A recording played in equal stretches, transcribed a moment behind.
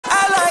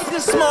to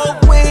smoke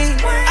weed.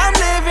 I'm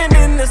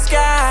living in the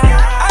sky.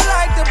 I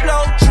like to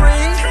blow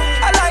trees.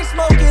 I like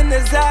smoking the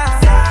Zai.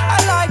 I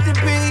like to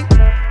be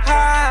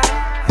high.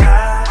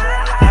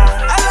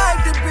 I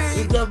like to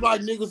be. It's just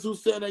like niggas who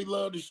say they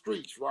love the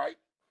streets, right?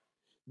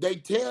 They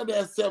tell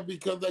that stuff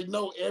because they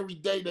know every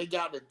day they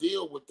got to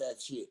deal with that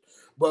shit.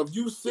 But if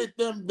you sit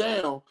them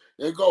down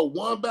and go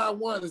one by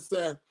one and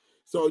say,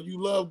 so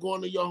you love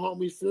going to your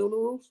homies'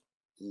 funerals?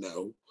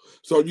 No.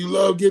 So you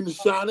love getting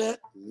shot at?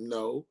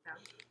 No.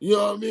 You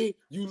know what I mean?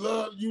 You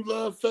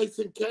love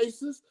facing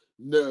cases?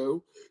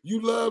 No.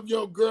 You love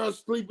your girl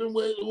sleeping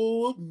with?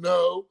 Ooh,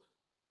 no.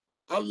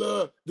 I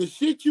love the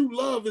shit you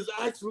love is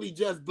actually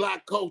just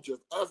black culture.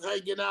 Us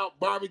hanging out,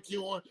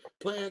 barbecuing,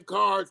 playing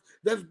cards.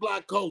 That's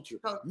black culture.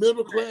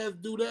 Middle class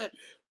do that.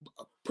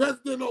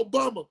 President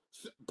Obama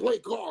play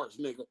cards,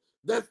 nigga.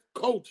 That's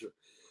culture.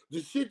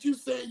 The shit you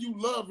saying you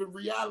love in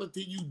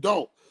reality you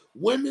don't.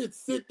 Women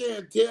sit there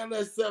and tell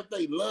themselves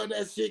they love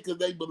that shit because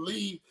they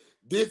believe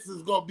this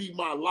is gonna be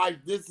my life.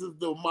 This is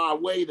my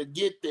way to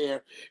get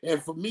there.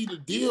 And for me to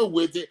deal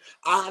with it,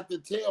 I have to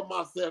tell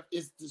myself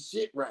it's the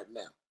shit right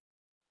now,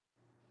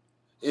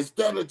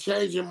 instead of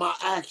changing my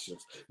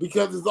actions,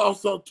 because it's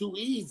also too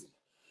easy.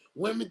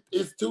 Women,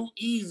 it's too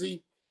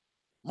easy.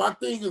 My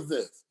thing is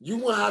this: you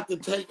will have to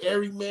take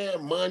every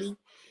man money.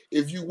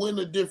 If you went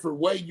a different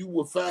way, you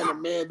will find a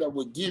man that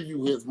would give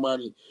you his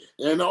money,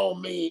 and all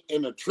mean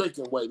in a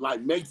tricking way,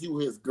 like make you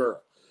his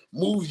girl,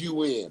 move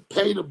you in,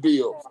 pay the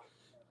bills,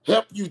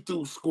 help you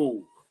through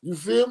school. You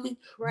feel me?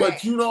 Right.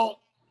 But you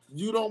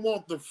don't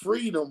want the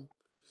freedom.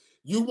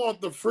 You want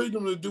the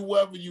freedom to do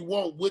whatever you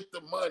want with the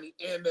money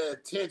and the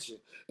attention.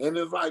 And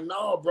it's like,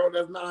 no, bro,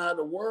 that's not how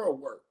the world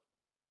works.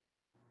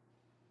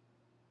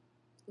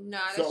 No,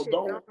 that shit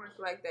don't work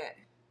like that.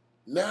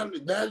 Now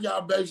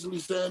y'all basically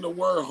saying the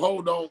word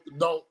hoe don't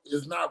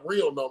is not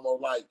real no more.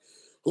 Like,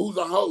 who's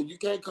a hoe? You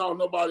can't call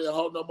nobody a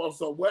hoe no more.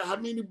 So how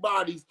many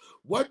bodies,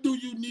 what do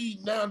you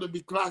need now to be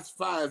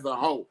classified as a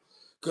hoe?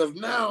 Because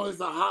now it's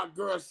a hot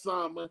girl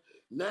summer.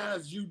 Now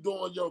it's you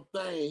doing your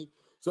thing.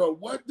 So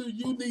what do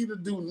you need to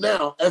do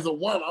now as a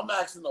woman? I'm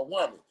asking a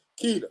woman,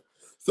 Keita.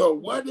 So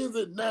what is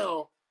it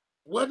now?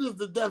 What is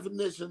the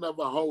definition of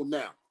a hoe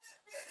now?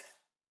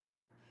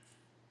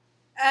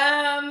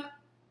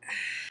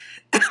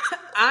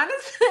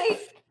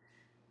 Honestly.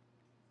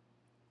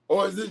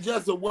 Or is it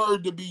just a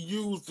word to be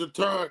used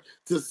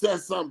to say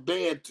something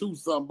bad to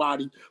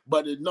somebody,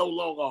 but it no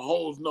longer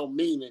holds no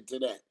meaning to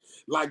that?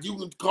 Like you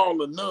can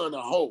call a nun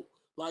a hoe.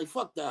 Like,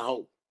 fuck that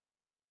hoe.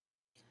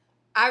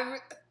 I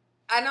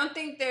don't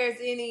think there's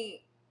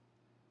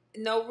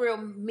no real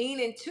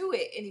meaning to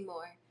it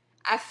anymore.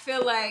 I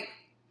feel like.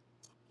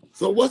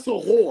 So what's a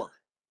whore?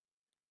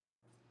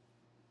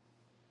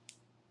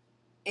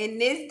 In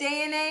this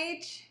day and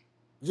age?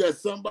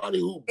 Just somebody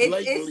who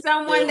it's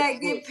someone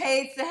that get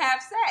paid to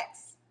have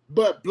sex.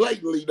 But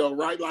blatantly though,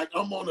 right? Like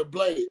I'm on a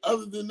blade.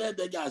 Other than that,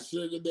 they got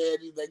sugar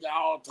daddies, they got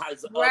all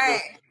types of other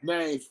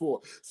names for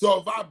it. So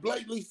if I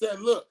blatantly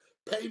said, look,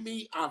 pay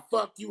me, I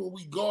fuck you, and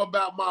we go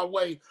about my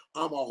way,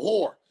 I'm a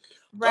whore.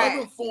 Right.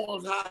 Other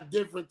forms have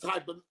different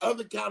type of,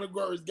 other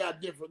categories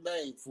got different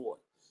names for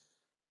it.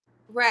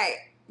 Right.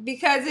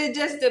 Because it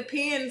just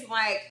depends,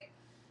 like.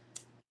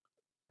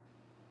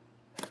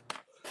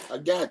 I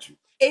got you.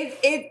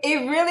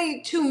 It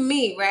really, to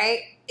me,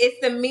 right? It's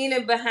the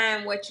meaning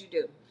behind what you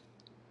do.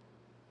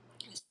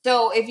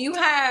 So if you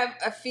have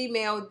a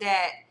female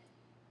that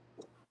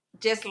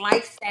just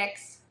likes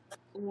sex,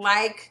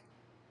 like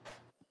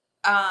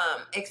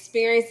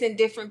experiencing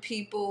different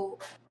people,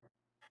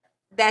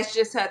 that's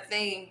just her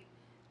thing.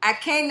 I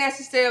can't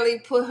necessarily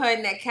put her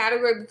in that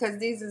category because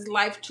these is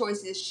life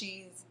choices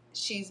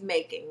she's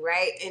making,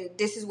 right? And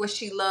this is what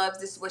she loves,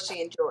 this is what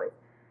she enjoys.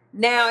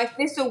 Now, if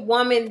it's a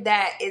woman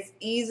that is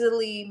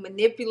easily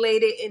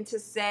manipulated into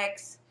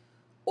sex,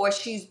 or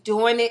she's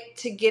doing it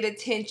to get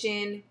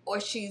attention, or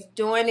she's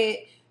doing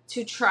it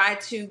to try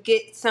to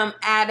get some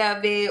out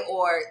of it,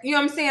 or, you know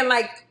what I'm saying?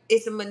 Like,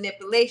 it's a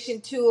manipulation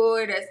to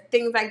it, or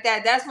things like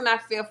that. That's when I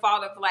feel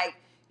fault of, like,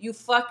 you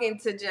fucking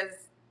to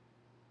just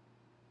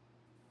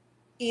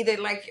either,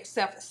 like, your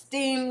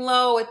self-esteem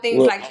low or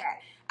things like that.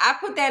 I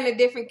put that in a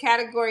different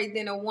category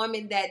than a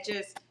woman that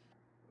just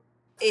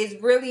is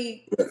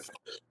really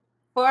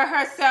for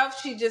herself.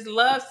 She just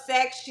loves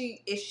sex.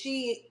 If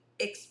she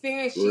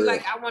experienced, she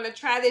like, I want to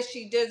try this.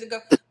 She doesn't go,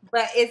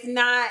 but it's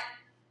not.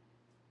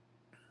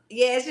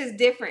 Yeah, it's just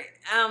different.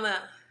 I don't know.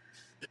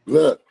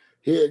 Look,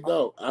 here it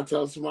go. I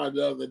told somebody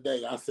the other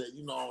day. I said,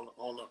 you know,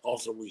 on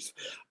some reason,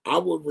 I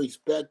would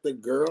respect the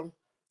girl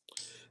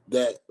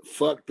that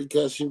fuck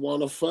because she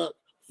want to fuck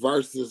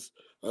versus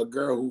a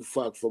girl who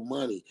fuck for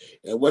money.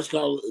 And what's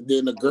called,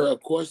 then the girl,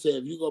 of course, said,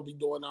 if you're going to be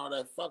doing all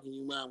that fucking,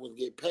 you might as well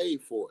get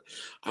paid for it.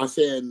 I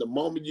said, the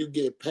moment you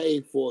get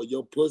paid for it,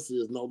 your pussy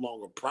is no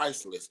longer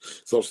priceless.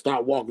 So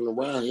stop walking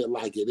around here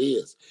like it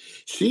is.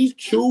 She's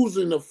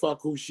choosing to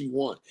fuck who she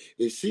wants.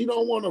 If she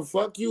don't want to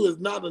fuck you, it's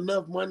not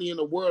enough money in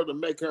the world to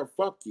make her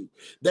fuck you.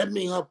 That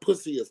means her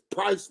pussy is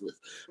priceless.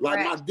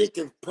 Like my dick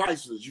is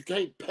priceless. You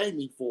can't pay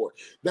me for it.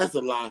 That's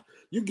a lie.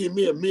 You give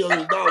me $1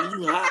 million,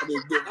 you hide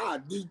this dick. I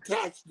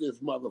detach this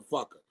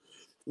motherfucker.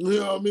 You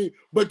know what I mean?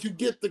 But you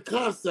get the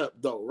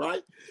concept though,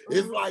 right?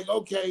 It's like,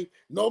 okay,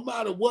 no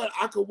matter what,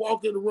 I could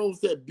walk in the room and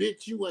say,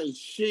 bitch, you ain't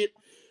shit.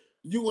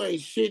 You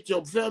ain't shit.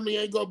 Your family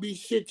ain't gonna be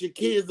shit. Your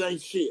kids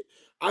ain't shit.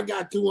 I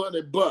got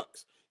 $200.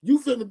 You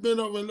finna bend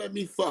over and let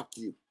me fuck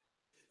you.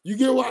 You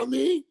get what I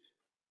mean?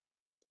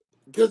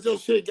 Because your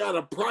shit got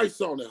a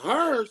price on it.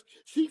 Hers,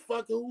 she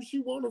fucking who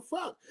she want to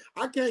fuck.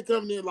 I can't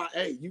come in like,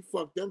 hey, you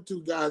fuck them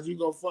 2 guys, you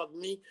gonna fuck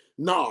me?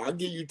 No, I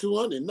give you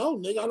 200. No,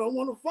 nigga, I don't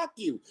want to fuck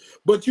you.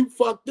 But you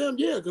fuck them,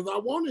 yeah, because I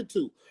wanted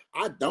to.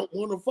 I don't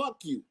want to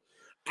fuck you.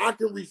 I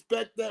can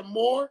respect that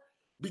more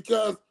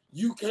because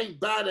you can't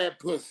buy that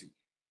pussy.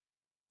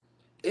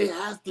 It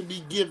has to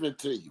be given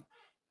to you.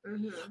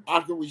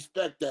 I can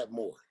respect that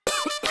more.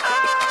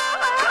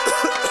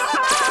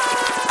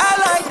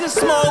 I like to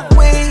smoke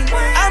weed.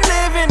 I'm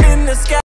living in the sky.